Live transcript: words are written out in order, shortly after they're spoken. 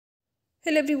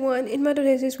Hello everyone, in my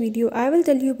today's video, I will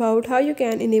tell you about how you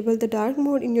can enable the dark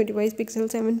mode in your device Pixel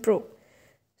 7 Pro.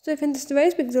 So if in this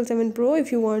device Pixel 7 Pro,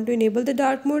 if you want to enable the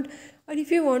dark mode or if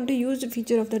you want to use the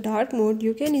feature of the dark mode,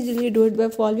 you can easily do it by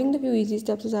following the few easy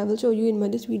steps as I will show you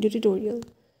in this video tutorial.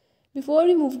 Before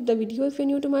we move to the video, if you're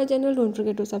new to my channel, don't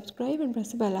forget to subscribe and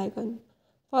press the bell icon.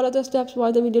 Follow the steps,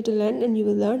 watch the video till end and you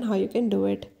will learn how you can do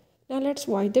it. Now let's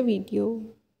watch the video.